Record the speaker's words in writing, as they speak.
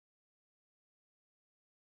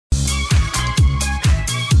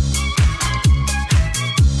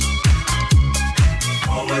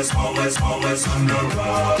always on the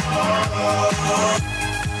road.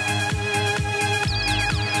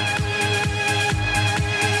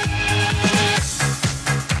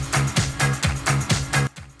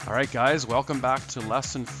 All right, guys, welcome back to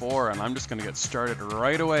lesson 4, and I'm just going to get started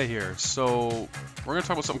right away here. So we're going to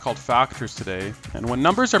talk about something called factors today, and when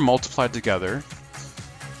numbers are multiplied together,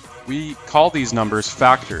 we call these numbers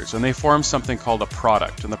factors, and they form something called a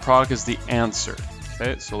product, and the product is the answer.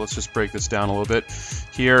 Okay, so let's just break this down a little bit.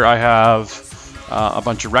 Here I have a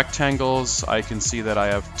bunch of rectangles. I can see that I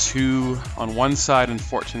have 2 on one side and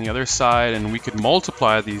 14 on the other side, and we could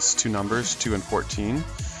multiply these two numbers, 2 and 14,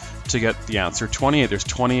 to get the answer 28. There's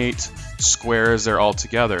 28 squares there all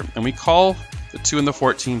together, and we call the 2 and the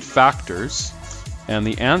 14 factors, and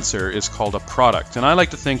the answer is called a product. And I like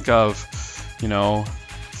to think of, you know,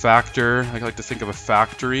 factor, I like to think of a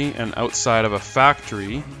factory, and outside of a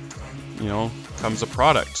factory, you know, comes a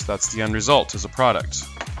product. That's the end result, is a product.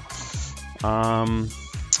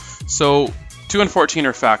 So 2 and 14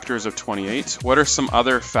 are factors of 28. What are some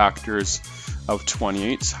other factors of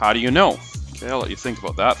 28? How do you know? Okay, I'll let you think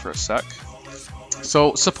about that for a sec.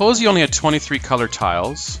 So suppose you only had 23 color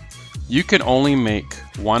tiles. You can only make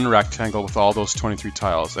one rectangle with all those 23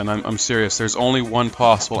 tiles. And I'm serious, there's only one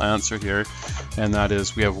possible answer here, and that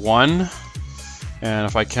is we have 1, and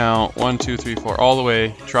if I count 1, 2, 3, 4 all the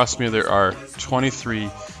way, trust me, there are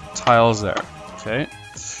 23 tiles there. Okay?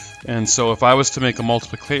 And so if I was to make a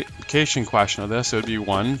multiplication question of this, it would be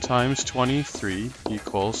 1 times 23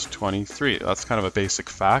 equals 23. That's kind of a basic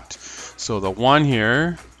fact. So the 1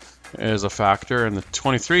 here is a factor, and the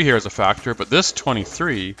 23 here is a factor, but this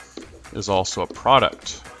 23 is also a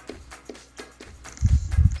product.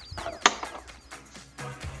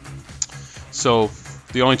 So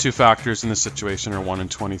the only two factors in this situation are 1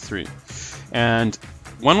 and 23. And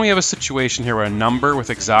when we have a situation here where a number with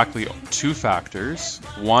exactly 2 factors,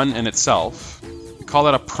 1 in itself, we call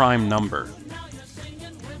that a prime number.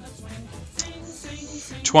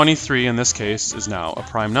 23 in this case is now a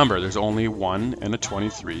prime number. There's only 1 and a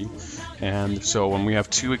 23, and so when we have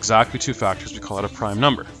exactly two factors, we call it a prime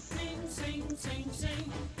number.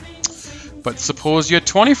 But suppose you had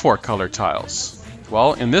 24 color tiles.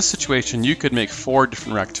 Well, in this situation, you could make 4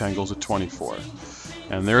 different rectangles with 24.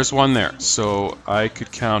 And there's one there. So I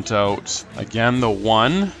could count out, again, the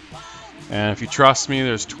 1. And if you trust me,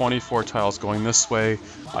 there's 24 tiles going this way.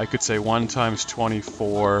 I could say 1 times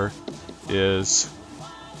 24 is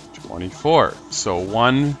 24. So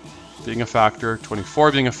 1 being a factor,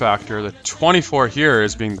 24 being a factor, the 24 here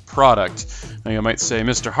is being the product. Now you might say,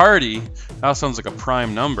 Mr. Hardy, that sounds like a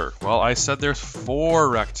prime number. Well, I said there's 4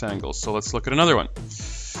 rectangles, so let's look at another one.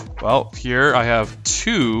 Well, here I have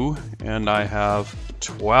 2 and I have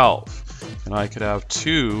 12. And I could have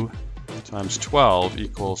 2 times 12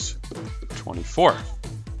 equals 24.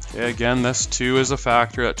 Okay, again, this 2 is a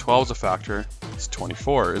factor, that 12 is a factor, this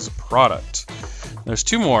 24 is a product. There's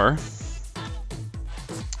 2 more.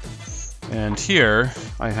 And here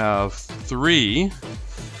I have 3,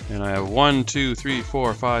 and I have 1, 2, 3,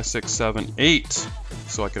 4, 5, 6, 7, 8.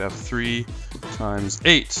 So I could have 3 times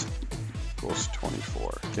 8 equals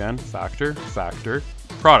 24. Again, factor, factor,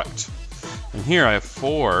 product. And here I have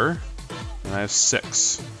 4, and I have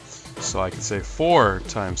 6. So I could say 4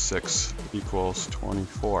 times 6 equals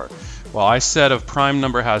 24. Well, I said a prime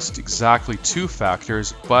number has exactly 2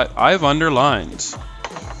 factors, but I've underlined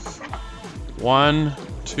 1,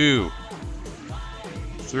 2,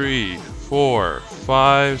 3, 4,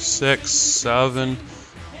 5, 6, 7,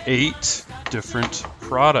 8 different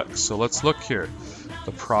products. So let's look here.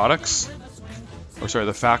 The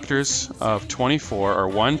factors of 24 are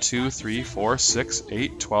 1, 2, 3, 4, 6,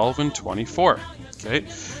 8, 12, and 24. Okay,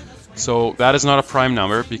 so that is not a prime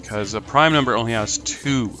number because a prime number only has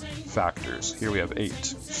 2 factors. Here we have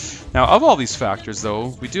 8. Now, of all these factors,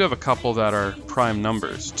 though, we do have a couple that are prime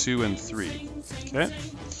numbers, 2 and 3. Okay.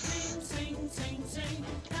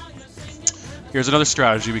 Here's another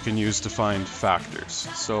strategy we can use to find factors.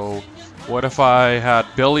 So what if I had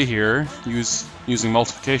Billy here using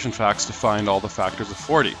multiplication facts to find all the factors of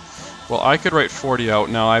 40? Well, I could write 40 out.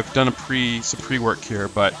 Now I've done some pre-work here,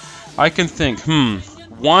 but I can think,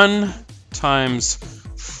 1 times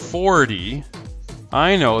 40,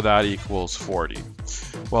 I know that equals 40.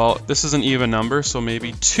 Well, this is an even number, so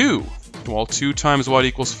maybe 2. Well, 2 times what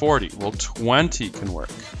equals 40? Well, 20 can work.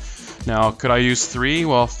 Now, could I use 3?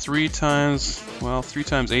 Well, 3 times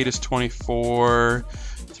 8 is 24.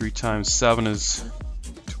 3 times 7 is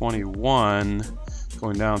 21.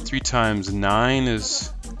 Going down, 3 times 9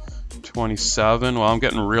 is 27. Well, I'm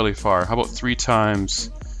getting really far. How about 3 times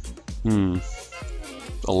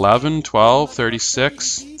 11, 12,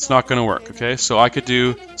 36. It's not going to work, okay? So I could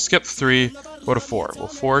do skip 3, go to 4. Well,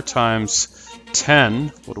 4 times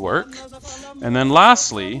 10 would work. And then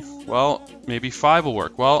lastly, well, maybe 5 will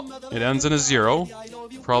work. Well, it ends in a 0.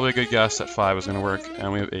 Probably a good guess that 5 is going to work,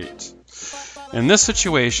 and we have 8. In this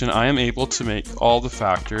situation, I am able to make all the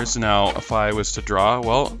factors. Now, if I was to draw,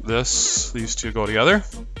 well, these two go together,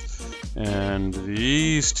 and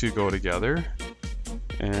these two go together,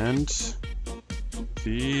 and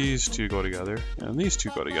these two go together, and these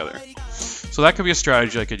two go together. So that could be a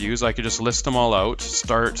strategy I could use. I could just list them all out,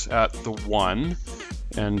 start at the 1,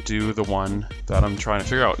 and do the one that I'm trying to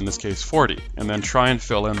figure out, in this case 40, and then try and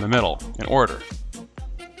fill in the middle in order.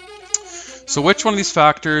 So which one of these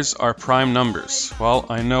factors are prime numbers? Well,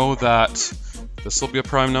 I know that this will be a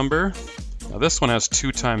prime number. Now this one has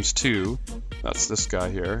 2 times 2. That's this guy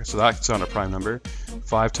here. So that's not a prime number.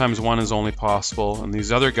 5 times 1 is only possible. And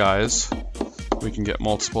these other guys, we can get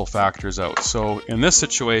multiple factors out. So in this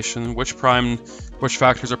situation, which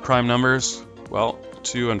factors are prime numbers? Well,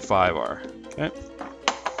 2 and 5 are. Okay.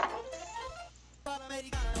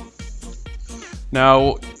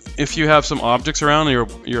 Now, if you have some objects around,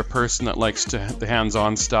 you're a person that likes the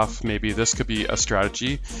hands-on stuff, maybe this could be a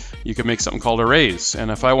strategy. You could make something called arrays,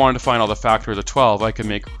 and if I wanted to find all the factors of 12, I could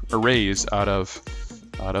make arrays out of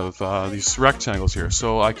these rectangles here.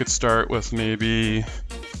 So I could start with maybe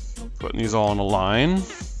putting these all in a line.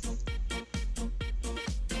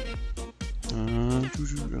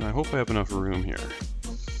 And I hope I have enough room here.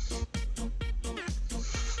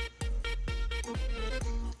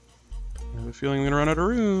 I have a feeling I'm going to run out of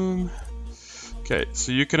room. Okay,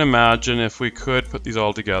 so you can imagine if we could put these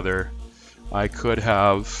all together, I could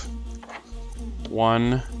have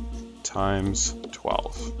 1 times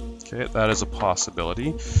 12. Okay, that is a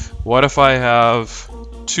possibility. What if I have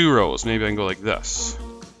 2 rows? Maybe I can go like this.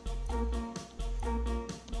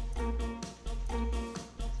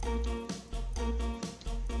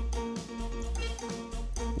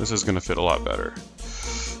 This is going to fit a lot better.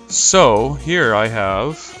 So here I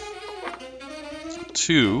have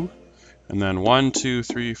 2, and then 1, 2,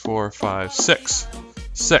 3, 4, 5, 6.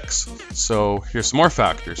 6. So here's some more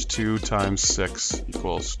factors. 2 times 6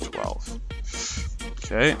 equals 12.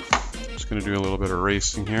 Okay, just going to do a little bit of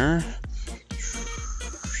erasing here.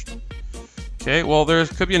 Okay, well there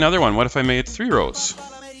could be another one. What if I made 3 rows?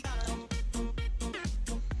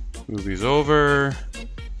 Move these over.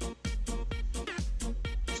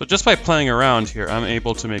 So just by playing around here, I'm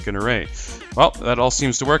able to make an array. Well, that all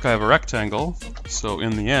seems to work. I have a rectangle. So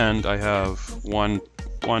in the end, I have 1,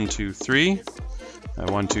 2, 3. I have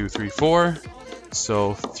 1, 2, 3, 4.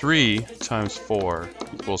 So 3 times 4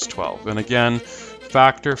 equals 12. And again,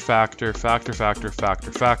 factor, factor, factor, factor,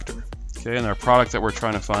 factor, factor. Okay, and our product that we're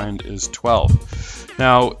trying to find is 12.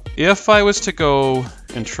 Now, if I was to go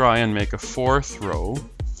and try and make a 4th row,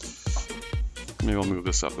 maybe I'll move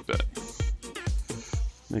this up a bit.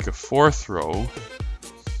 Make a 4th row.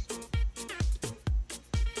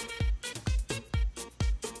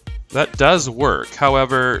 That does work.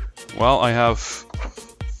 However, well, I have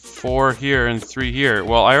 4 here and 3 here.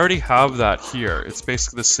 Well, I already have that here. It's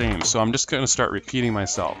basically the same. So I'm just going to start repeating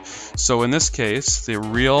myself. So in this case, the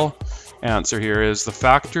real answer here is the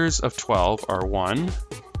factors of 12 are 1,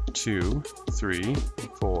 2, 3,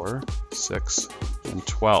 4, 6, and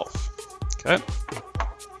 12. Okay.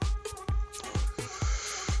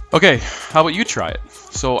 Okay, how about you try it?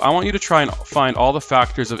 So I want you to try and find all the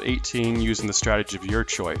factors of 18 using the strategy of your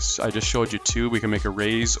choice. I just showed you 2. We can make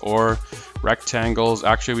arrays or rectangles.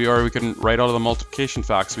 Actually, we can write all of the multiplication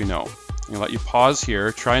facts we know. I'm going to let you pause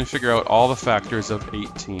here, try and figure out all the factors of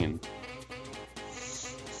 18.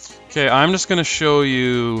 Okay, I'm just going to show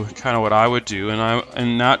you kind of what I would do,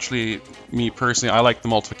 and naturally, me personally, I like the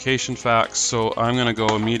multiplication facts, so I'm going to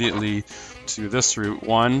go immediately to this root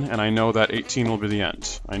 1, and I know that 18 will be the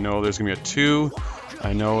end. I know there's going to be a 2.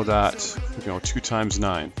 I know that 2 times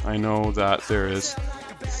 9. I know that there is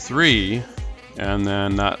 3, and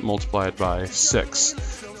then that multiplied by 6.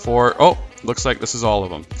 4. Oh, looks like this is all of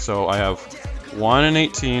them. So I have 1 and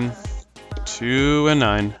 18, 2 and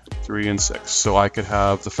 9, 3 and 6. So I could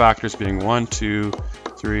have the factors being 1, 2,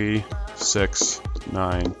 3, 6,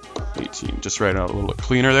 9, 18. Just write it out a little bit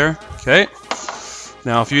cleaner there. Okay.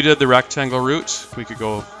 Now, if you did the rectangle root, we could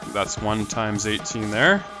go, that's 1 times 18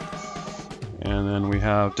 there. And then we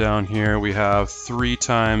have down here, we have 3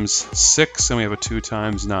 times 6, and we have a 2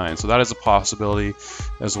 times 9. So that is a possibility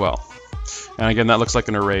as well. And again, that looks like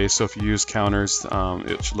an array, so if you use counters,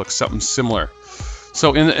 it should look something similar.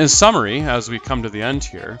 So in summary, as we come to the end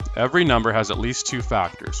here, every number has at least 2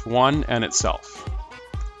 factors, 1 and itself.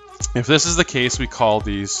 If this is the case, we call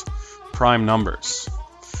these prime numbers.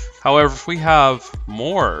 However, if we have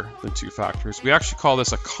more than 2 factors, we actually call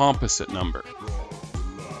this a composite number.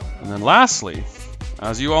 And then lastly,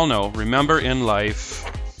 as you all know, remember in life,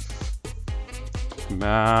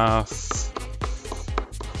 math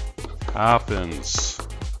happens.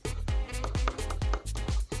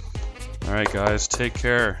 All right, guys, take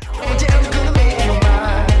care.